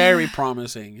very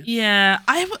promising. Yeah,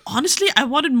 honestly I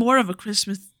wanted more of a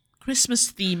Christmas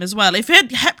theme as well. If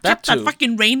it had kept that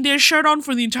fucking reindeer shirt on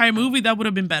for the entire movie, that would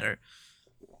have been better.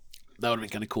 That would have been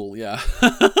kind of cool, yeah.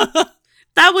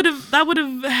 that would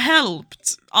have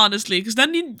helped, honestly, because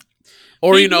then you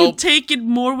take it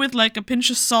more with a pinch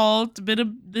of salt. A bit of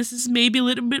this is maybe a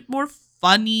little bit more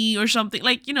funny or something,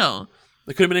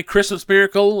 There could have been a Christmas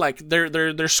miracle,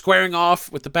 they're squaring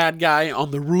off with the bad guy on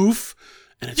the roof,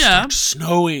 and it starts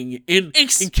snowing in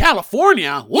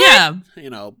California. What? Yeah,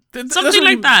 something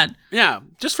like that. Yeah,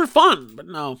 just for fun, but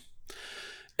no.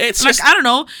 It's I don't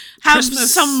know, have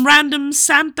Christmas. Some random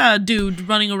Santa dude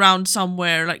running around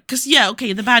somewhere, because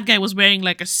the bad guy was wearing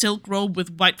a silk robe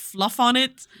with white fluff on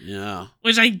it. Yeah,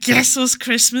 which I guess was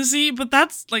Christmassy, but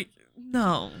that's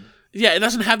no. Yeah, it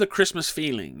doesn't have the Christmas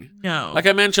feeling. No. Like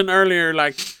I mentioned earlier,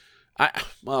 I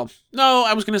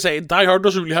was going to say, Die Hard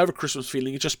doesn't really have a Christmas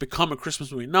feeling. It's just become a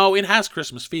Christmas movie. No, it has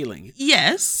Christmas feeling.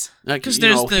 Yes. Because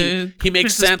there's he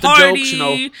makes Christmas Santa party,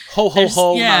 jokes, ho, ho,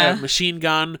 ho, I have a machine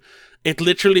gun. It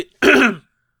literally,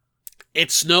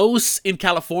 it snows in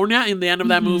California in the end of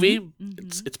that movie.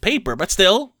 Mm-hmm. It's paper, but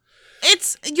still.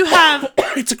 you have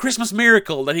it's a Christmas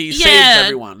miracle that he saves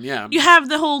everyone. Yeah, you have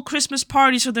the whole Christmas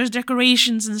party, so there's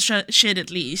decorations and shit at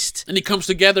least. And he comes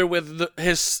together with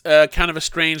his kind of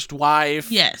estranged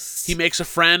wife. Yes, he makes a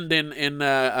friend in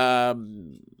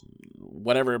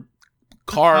whatever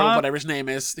Carl, whatever his name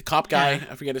is, the cop guy.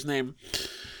 I forget his name.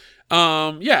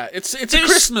 It's a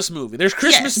Christmas movie. There's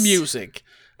Christmas music.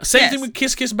 Same thing with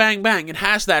Kiss Kiss Bang Bang. It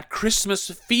has that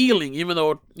Christmas feeling, even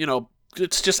though,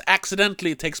 it's just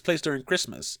accidentally takes place during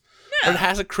Christmas. Yeah. But it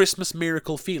has a Christmas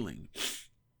miracle feeling.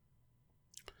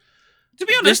 To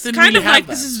be honest, kind really of like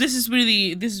this is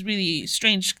really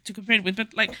strange to compare it with,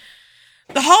 but like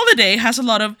the holiday has a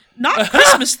lot of not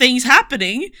Christmas things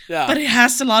happening, but it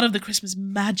has a lot of the Christmas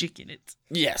magic in it.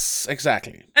 Yes,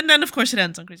 exactly. And then of course it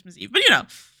ends on Christmas Eve, but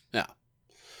Yeah.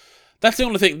 That's the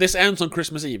only thing. This ends on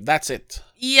Christmas Eve. That's it.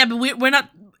 Yeah, but we're not,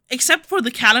 except for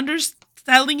the calendars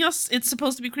telling us it's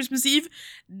supposed to be Christmas Eve,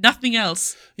 nothing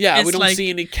else. Yeah, we don't see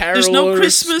any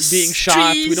carolers being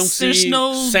shot. We don't see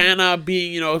Santa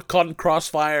being, caught in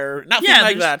crossfire. Nothing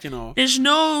like that, There's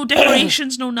no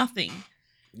decorations, no nothing.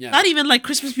 Yeah. Not even like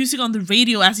Christmas music on the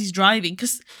radio as he's driving,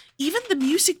 because even the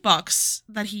music box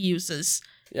that he uses,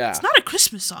 it's not a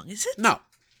Christmas song, is it? No.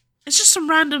 It's just some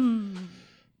random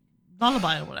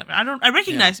lullaby or whatever. I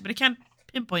recognize it, but I can't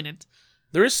pinpoint it.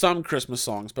 There is some Christmas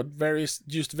songs, but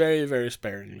used very, very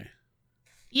sparingly.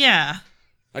 Yeah.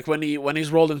 Like when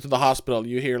he's rolled into the hospital,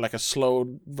 you hear like a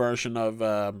slow version of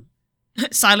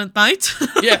Silent Night.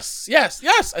 Yes.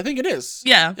 I think it is.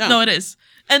 Yeah. No, it is,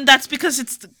 and that's because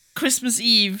it's Christmas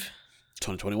Eve.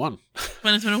 2021.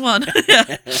 2021.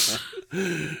 Yeah.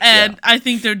 And I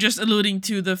think they're just alluding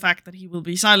to the fact that he will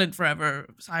be silent forever.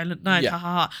 Silent Night. Ha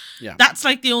ha ha. Yeah.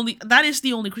 That is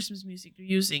the only Christmas music they're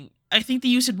using. I think they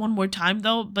use it one more time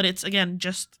though, but it's again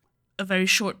just a very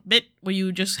short bit where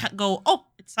you just go, "Oh,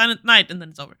 it's Silent Night," and then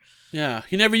it's over. Yeah.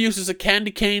 He never uses a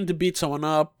candy cane to beat someone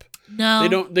up.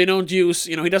 No. They don't use,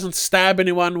 he doesn't stab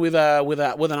anyone with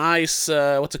an ice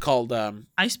what's it called?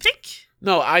 Ice pick?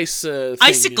 No, ice thing.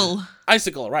 Icicle.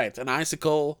 Icicle, right. An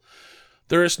icicle.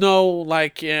 There is no,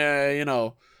 like, they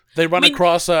run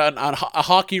across a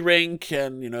hockey rink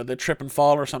and, they trip and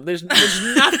fall or something. There's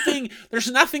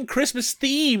nothing Christmas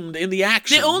themed in the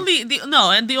action.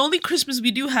 The only Christmas we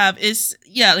do have is,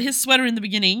 his sweater in the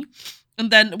beginning. And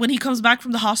then when he comes back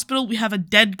from the hospital, we have a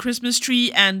dead Christmas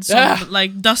tree and some,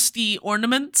 like, dusty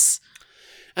ornaments.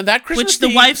 And that Christmas which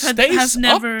the wife has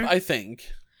never, up, I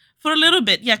think. For a little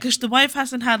bit, yeah, because the wife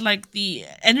hasn't had, like, the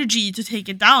energy to take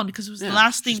it down because it was the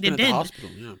last thing they did. At the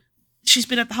hospital, yeah. She's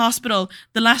been at the hospital.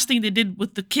 The last thing they did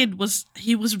with the kid was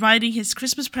he was riding his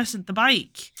Christmas present, the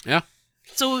bike. Yeah.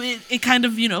 So it kind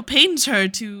of, pains her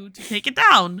to take it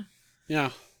down. Yeah.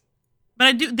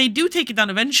 But they do take it down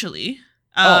eventually.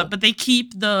 But they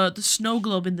keep the snow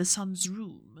globe in the son's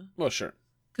room. Well, sure.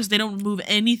 Because they don't remove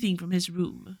anything from his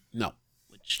room. No.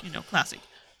 Which, classic.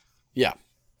 Yeah.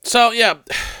 So, yeah,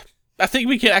 I think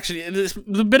we could actually, it's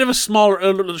a bit of a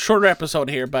shorter episode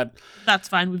here, but... That's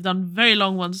fine. We've done very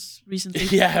long ones recently.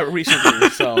 Yeah, recently.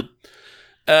 So,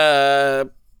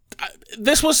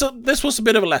 this was a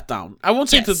bit of a letdown. I won't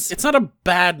say it's not a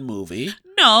bad movie.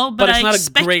 No, but it's I not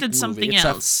expected a great movie. something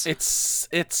else.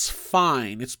 It's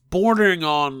fine. It's bordering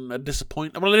on a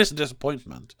disappointment. Well, it is a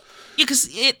disappointment. Yeah, because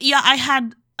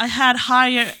I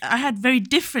had very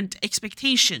different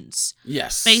expectations.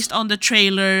 Yes. Based on the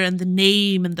trailer and the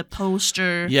name and the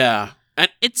poster. Yeah. And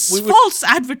it's false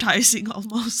advertising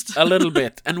almost. A little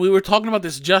bit. And we were talking about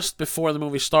this just before the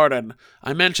movie started.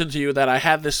 I mentioned to you that I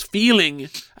had this feeling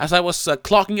as I was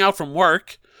clocking out from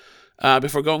work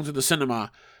before going to the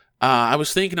cinema. I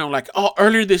was thinking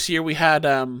earlier this year we had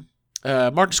Martin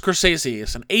Scorsese,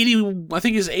 is an 80 or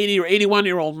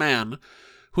 81-year-old man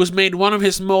who has made one of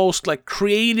his most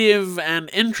creative and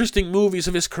interesting movies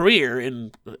of his career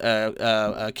in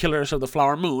Killers of the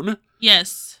Flower Moon.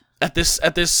 Yes. At this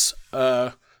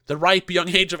the ripe young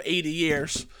age of 80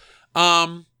 years.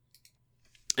 And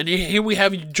here we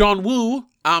have John Woo.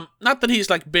 Not that he's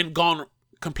been gone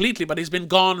completely, but he's been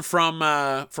gone from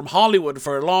Hollywood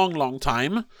for a long, long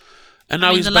time. And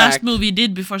now he's back. The last movie he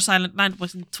did before Silent Night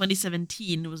was in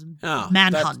 2017. It was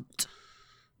Manhunt.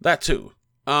 That too.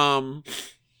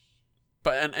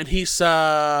 But and he's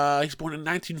born in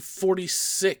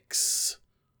 1946,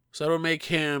 so that'll make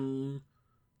him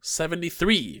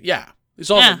 73. Yeah, he's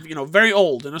also very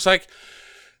old, and it's and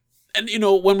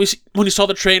when you saw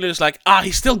the trailer, it's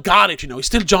he still got it. He's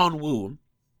still John Woo.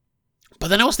 But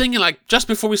then I was thinking, just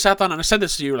before we sat down, and I said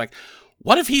this to you,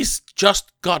 what if he's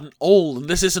just gotten old and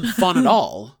this isn't fun at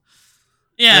all?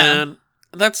 Yeah. And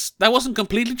that wasn't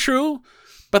completely true,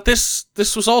 but this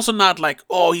was also not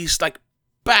he's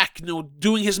back,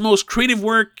 doing his most creative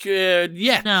work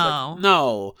yet. No.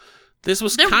 No. This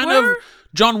was of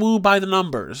John Woo by the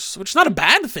numbers, which is not a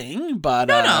bad thing, but...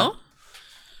 No.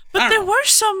 But there were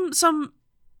some,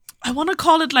 I want to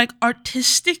call it like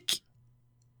artistic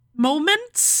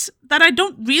moments that I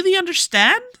don't really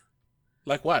understand.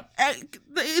 Like what?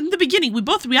 In the beginning, we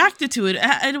both reacted to it.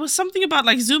 And it was something about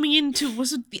like zooming into,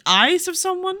 was it the eyes of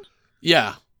someone?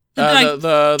 Yeah.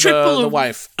 The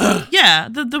wife. Yeah.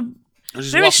 The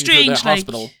very strange, like...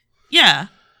 hospital. Yeah.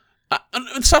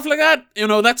 And stuff like that,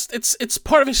 it's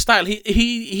part of his style.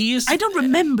 He is. I don't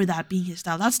remember that being his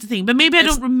style. That's the thing. But maybe I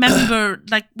don't remember,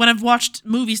 like when I've watched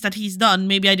movies that he's done.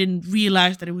 Maybe I didn't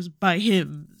realize that it was by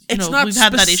him. We've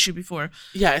had that issue before.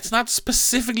 Yeah, it's not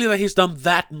specifically that he's done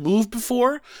that move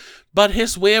before, but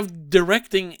his way of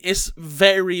directing is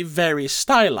very, very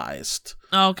stylized.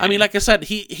 Okay. I mean, like I said,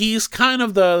 he's kind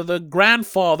of the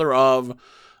grandfather of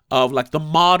like the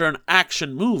modern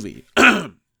action movie.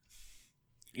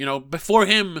 Before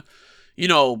him,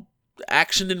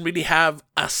 action didn't really have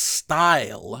a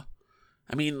style.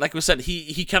 I mean, like we said,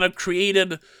 he kind of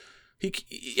created...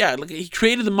 He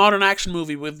created the modern action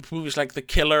movie with movies like The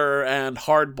Killer and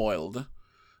Hard Boiled. And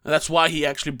that's why he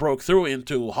actually broke through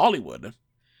into Hollywood.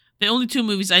 The only two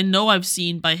movies I know I've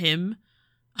seen by him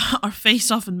are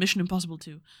Face Off and Mission Impossible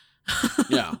 2.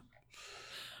 Yeah.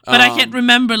 But I can't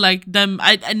remember like them.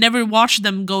 I never watched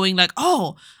them going like,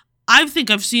 oh... I think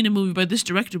I've seen a movie by this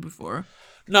director before.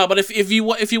 No, but if you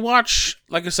watch,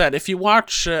 like I said, if you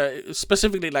watch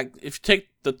specifically, like if you take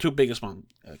the two biggest ones,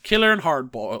 Killer and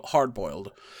Hard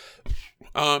Boiled,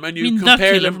 and you compare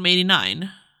The Killer them from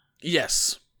 '89.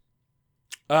 Yes.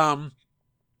 And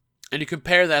you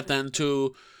compare that then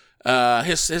to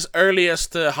his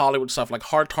earliest Hollywood stuff like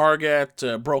Hard Target,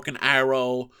 Broken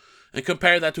Arrow, and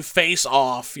compare that to Face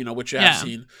Off, which you have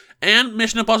seen, and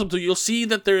Mission Impossible 2, you'll see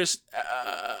that there's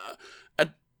a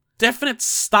definite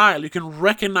style. You can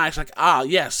recognize, like,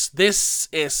 yes, this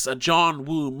is a John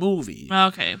Woo movie.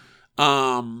 Okay.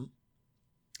 And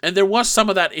there was some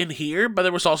of that in here, but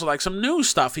there was also like some new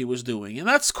stuff he was doing, and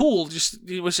that's cool.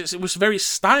 It was very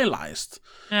stylized.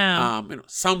 Yeah.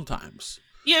 Sometimes.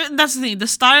 Yeah, that's the thing. The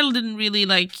style didn't really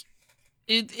like.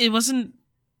 It wasn't.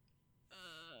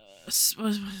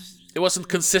 It wasn't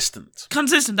consistent.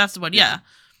 Consistent, that's the word. Yeah.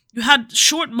 You had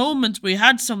short moments where you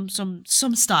had some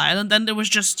style, and then there was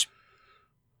just,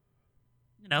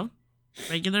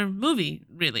 regular movie,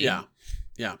 really. Yeah.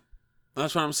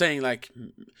 That's what I'm saying. Like,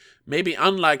 maybe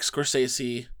unlike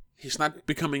Scorsese, he's not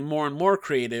becoming more and more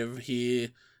creative.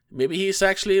 Maybe he's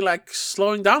actually like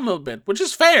slowing down a little bit, which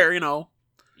is fair, Yeah,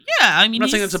 I mean, I'm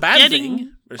not saying it's a bad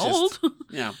thing. It's old.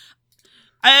 Yeah.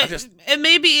 And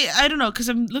maybe, I don't know, because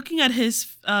I'm looking at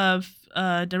his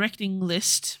directing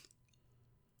list.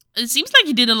 It seems like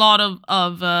he did a lot of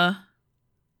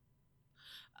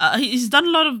he's done a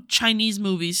lot of Chinese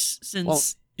movies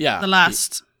since the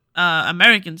last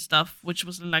American stuff, which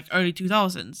was in like early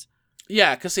 2000s.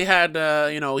 Yeah, because he had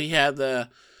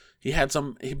he had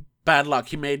some bad luck.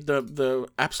 He made the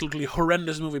absolutely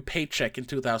horrendous movie Paycheck in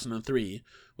 2003,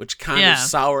 which kind of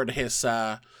soured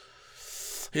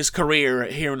his career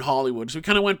here in Hollywood. So we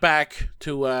kind of went back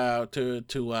to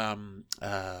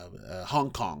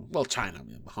Hong Kong. Well, China,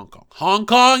 Hong Kong. Hong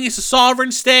Kong is a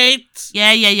sovereign state.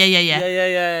 Yeah.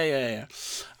 Yeah.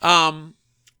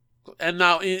 And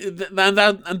now,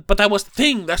 but that was the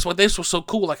thing. That's why this was so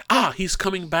cool. Like, he's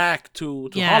coming back to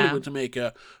Hollywood to make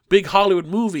a big Hollywood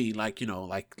movie, like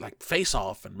Face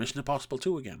Off and Mission Impossible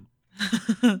 2 again.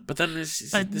 But then this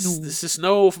is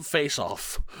no Face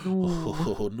Off. No.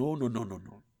 Oh, no.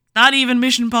 Not even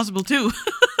Mission Impossible 2.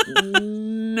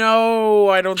 No,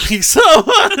 I don't think so.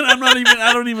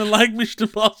 I don't even like Mission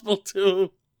Impossible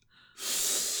 2.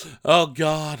 Oh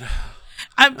God.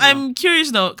 I'm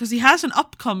curious though, because he has an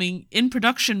upcoming in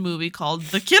production movie called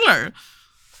The Killer.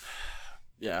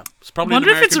 Yeah, it's probably. I wonder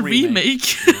if it's a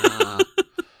remake.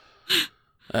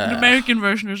 An American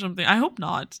version or something. I hope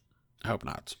not. I hope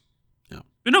not. Yeah.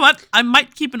 You know what? I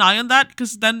might keep an eye on that,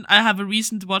 because then I have a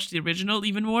reason to watch the original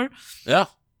even more. Yeah.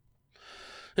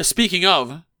 Speaking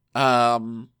of,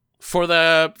 for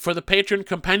the Patreon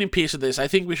companion piece of this, I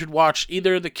think we should watch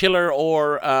either The Killer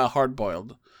or Hard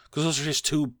Boiled, because those are his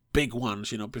two big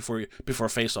ones, before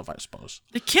Face Off, I suppose.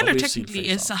 The Killer technically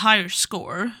is a higher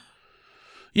score.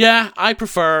 Yeah, I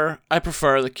prefer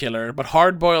The Killer, but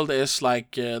Hard Boiled is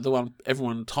like the one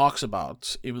everyone talks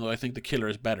about, even though I think The Killer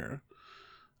is better.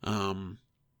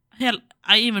 Hell,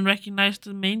 I even recognized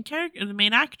the main character, the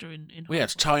main actor in well, yeah,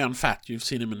 it's Chow Yun-fat. You've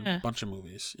seen him in a bunch of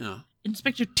movies. Yeah.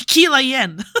 Inspector Tequila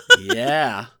Yen.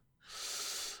 Yeah.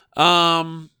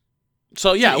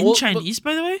 So yeah, in Chinese,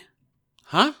 by the way.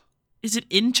 Huh? Is it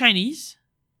in Chinese?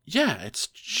 Yeah, it's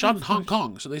shot in Hong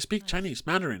Kong, so they speak Chinese,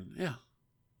 Mandarin. Yeah.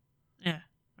 Yeah,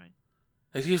 right.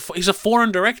 He's a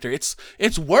foreign director. It's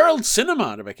world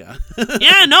cinema, Rebecca.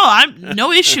 Yeah, no, I'm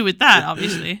no issue with that.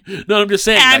 Obviously. No, I'm just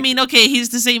saying. I mean, okay, he's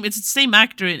the same. It's the same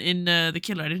actor in The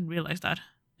Killer. I didn't realize that.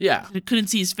 Yeah, I couldn't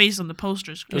see his face on the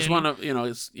posters. It was one of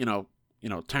Tarantino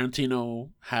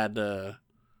had.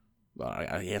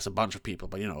 Well, he has a bunch of people,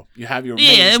 but you have your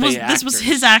this was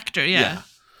his actor. Yeah.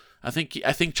 I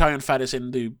think Chow Yun-fat is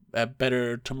in the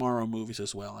Better Tomorrow movies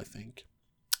as well. I think.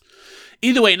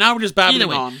 Either way, now we're just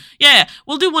babbling on. Yeah,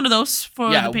 we'll do one of those for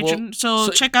the Patreon. So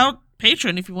check out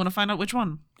Patreon if you want to find out which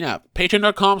one. Yeah,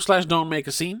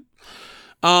 patreon.com/don'tmakeascene.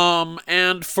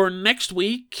 And for next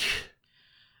week.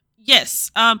 Yes,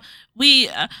 I'm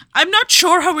not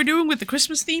sure how we're doing with the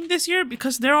Christmas theme this year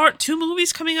because there are 2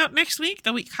 movies coming out next week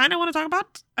that we kind of want to talk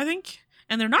about, I think,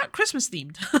 and they're not Christmas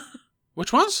themed.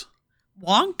 Which ones?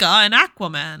 Wonka and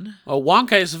Aquaman. Oh,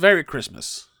 Wonka is very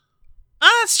Christmas.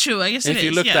 That's true. I guess it is. If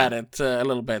you looked at it a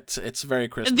little bit, it's very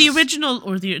Christmas. The original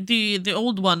or the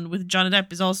old one with Johnny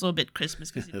Depp is also a bit Christmas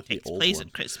because it takes place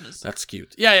at Christmas. That's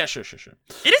cute. Yeah, sure.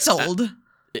 It is old.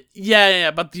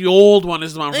 Yeah, but the old one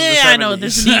is the one from the 70s. I know,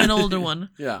 there's an even older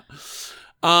one. Yeah.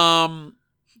 Did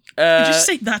you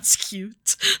say that's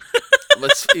cute?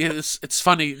 It's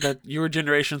funny that your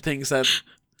generation thinks that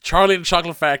Charlie and the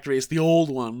Chocolate Factory is the old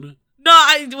one.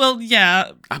 No,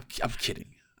 yeah. I'm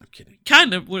kidding.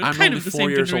 Kind of. We're I'm kind only of the 4 same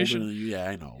years generation. older than you.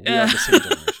 Yeah, I know. We are the same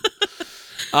generation.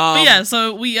 But yeah,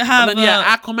 so we have... And then,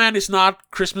 Aquaman is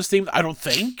not Christmas themed, I don't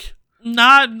think.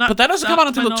 Not but that doesn't come out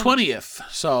until the 20th,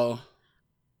 so...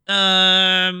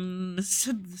 It's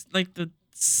like the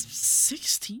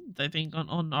 16th, I think,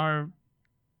 on our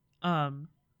on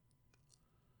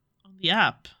the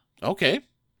app. Okay.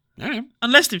 All right.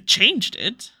 Unless they've changed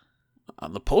it.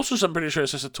 On the posters, I'm pretty sure it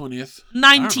says the 20th.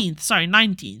 19th. Sorry,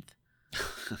 19th.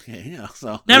 Okay, yeah.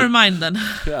 So never mind then.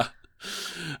 Yeah.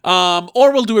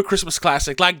 Or we'll do a Christmas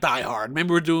classic like Die Hard.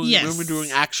 Maybe we're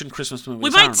doing action Christmas movies.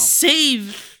 We might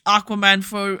save Aquaman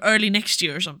for early next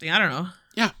year or something. I don't know.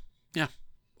 Yeah.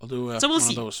 We'll do so we'll one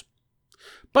see. of those.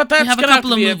 But that's we have a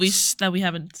couple of movies that we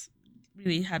haven't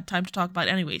really had time to talk about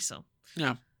anyway, so.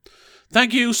 Yeah.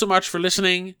 Thank you so much for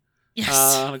listening.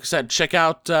 Yes. Like I said, check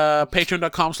out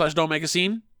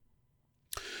patreon.com/don'tmakeascene.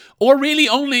 Or really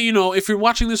only, if you're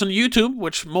watching this on YouTube,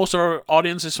 which most of our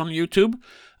audience is on YouTube,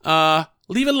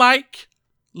 leave a like,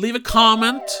 leave a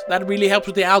comment. That really helps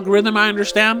with the algorithm, I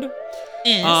understand.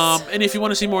 Yes. And if you want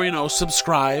to see more,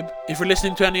 subscribe. If you're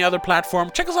listening to any other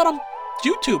platform, check us out on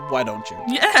YouTube, why don't you?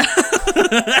 Yeah.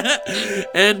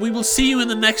 And we will see you in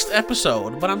the next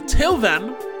episode. But until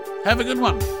then, have a good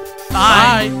one.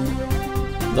 Bye.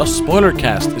 The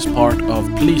Spoilercast is part of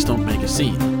Please Don't Make a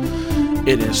Scene.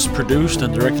 It is produced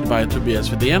and directed by Tobias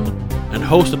Vedén and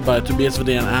hosted by Tobias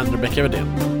Vedén and Rebecca Vedén.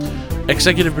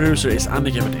 Executive producer is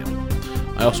Annika Vedén.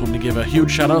 I also want to give a huge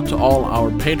shout out to all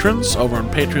our patrons over on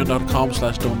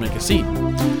patreon.com/don'tmakeascene.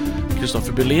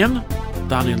 Christopher Billén,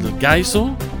 Daniel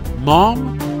Gaiso,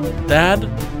 Mom, Dad,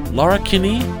 Laura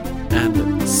Kinney, and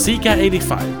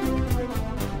Sika85.